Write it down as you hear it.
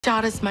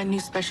Shada's my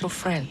new special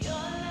friend.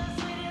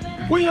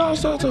 When y'all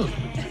start talking?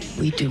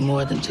 We do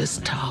more than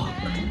just talk.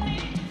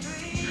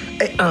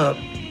 Hey,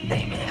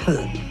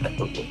 man,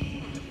 look,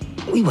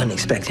 we wasn't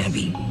expecting to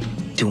be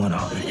doing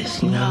all of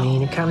this, you know what I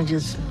mean? It kind of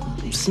just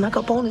snuck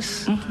up on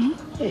us.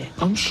 Yeah,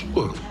 I'm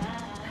sure.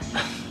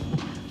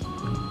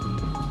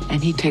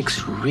 And he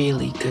takes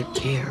really good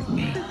care of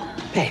me.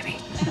 Baby.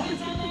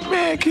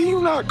 Man, can you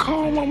not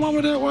call my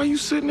mama that while you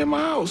sitting in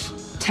my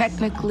house?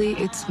 Technically,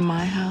 it's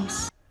my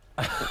house.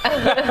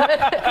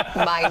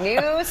 My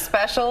new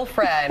special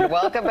friend.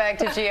 Welcome back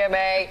to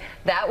GMA.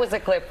 That was a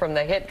clip from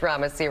the hit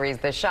drama series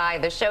The Chi.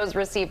 The show's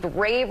received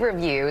rave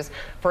reviews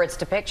for its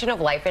depiction of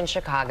life in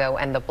Chicago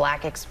and the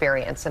Black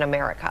experience in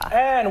America.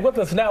 And with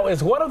us now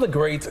is one of the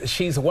greats.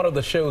 She's one of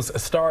the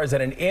show's stars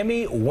and an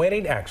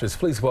Emmy-winning actress.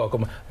 Please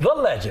welcome the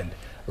legend,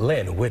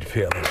 Lynn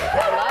Whitfield.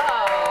 Hello.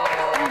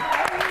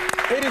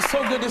 It is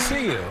so good to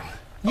see you.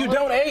 You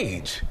don't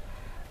age.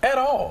 At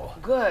all.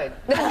 Good.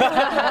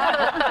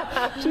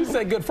 She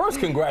said good. First,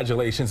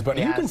 congratulations, but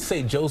Yes. you can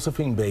say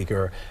Josephine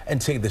Baker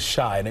and say The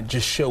Chi, and it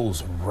just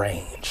shows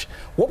range.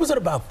 What was it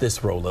about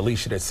this role,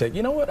 Alicia, that said,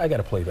 you know what, I got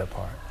to play that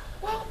part?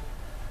 Well,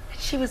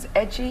 she was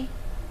edgy,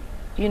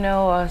 you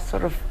know, a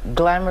sort of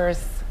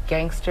glamorous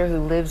gangster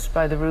who lives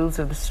by the rules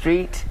of the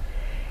street.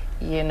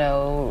 You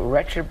know,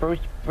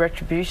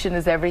 retribution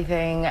is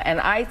everything. And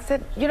I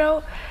said, you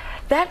know,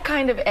 that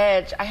kind of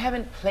edge, I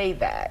haven't played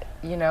that.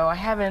 You know, I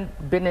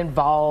haven't been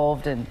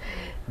involved and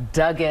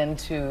dug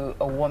into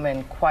a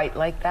woman quite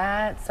like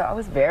that. So I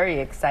was very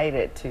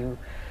excited to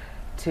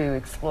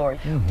explore.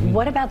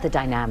 What about the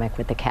dynamic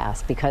with the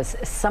cast? Because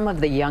some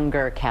of the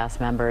younger cast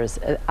members,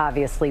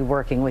 obviously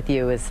working with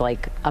you is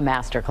like a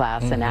master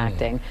class in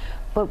acting.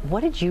 But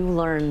what did you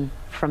learn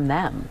from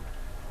them?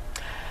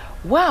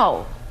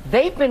 Well,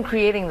 they've been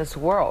creating this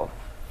world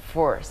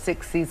for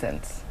 6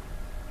 seasons.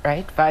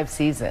 Right? 5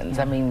 seasons.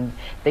 I mean,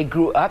 they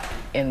grew up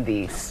in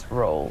these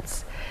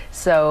roles.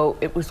 So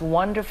it was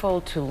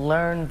wonderful to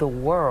learn the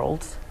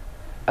world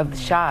of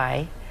The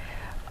Chi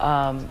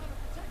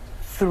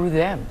through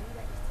them.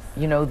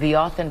 You know, the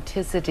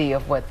authenticity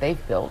of what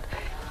they've built.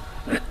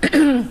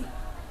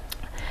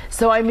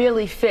 So I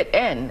merely fit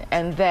in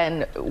and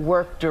then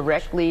work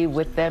directly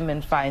with them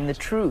and find the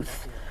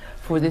truth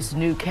for this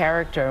new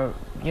character,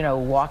 you know,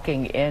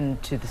 walking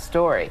into the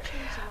story.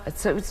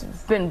 So it's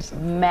been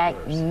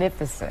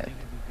magnificent.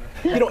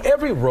 You know,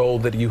 every role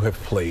that you have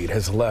played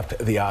has left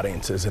the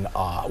audiences in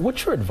awe.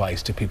 What's your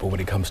advice to people when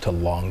it comes to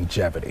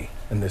longevity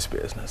in this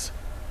business?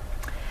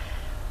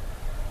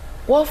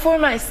 Well, for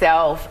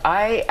myself,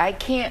 I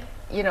can't,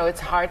 you know, it's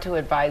hard to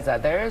advise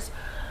others,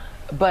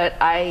 but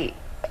I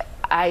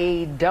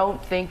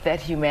don't think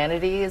that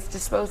humanity is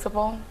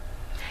disposable.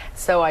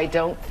 So I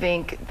don't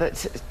think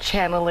that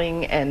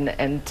channeling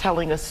and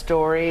telling a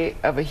story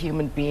of a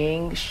human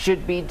being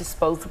should be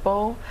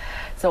disposable.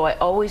 So I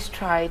always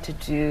try to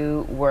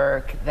do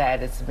work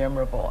that is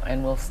memorable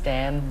and will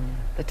stand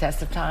the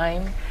test of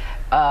time.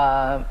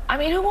 I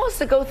mean, who wants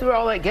to go through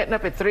all that getting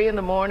up at 3 in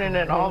the morning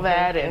and all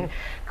that and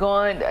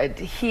going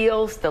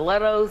heels,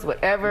 stilettos,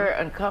 whatever,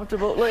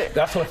 uncomfortable. Look,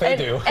 That's what they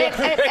do.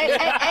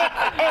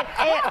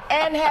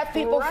 And have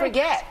people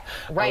forget.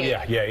 Right.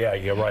 Oh, yeah,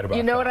 you're right about that.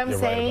 You know what I'm You're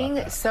saying?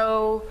 Right about that.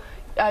 So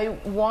I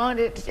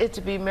wanted it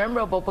to be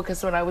memorable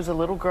because when I was a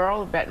little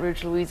girl in Baton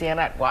Rouge,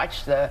 Louisiana, I'd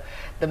watch the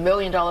 $1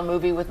 Million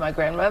Movie with my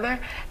grandmother,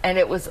 and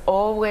it was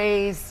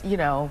always, you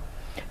know,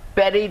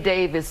 Betty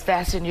Davis,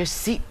 fasten your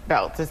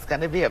seatbelts. It's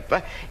going to be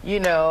you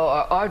know,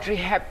 or Audrey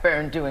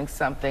Hepburn doing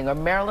something, or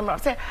Marilyn Monroe.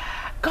 Saying,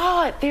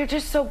 God, they're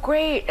just so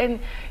great, and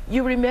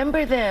you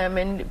remember them,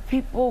 and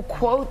people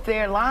quote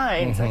their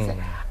lines. I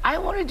said, I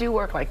want to do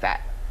work like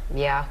that.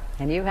 Yeah.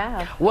 And you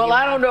have. Well,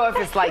 I don't know if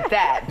it's like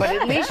that, but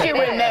at least you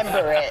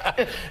remember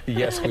it.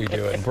 Yes, we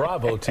do, and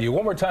bravo to you.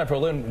 One more time for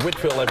Lynn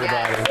Whitfield,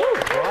 everybody. Yes. Woo,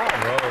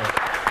 bravo.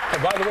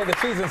 And by the way, the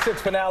season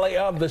 6 finale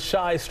of The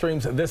Chi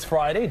streams this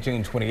Friday,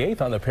 June 28th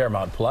on the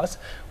Paramount Plus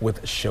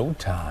with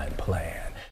Showtime planned.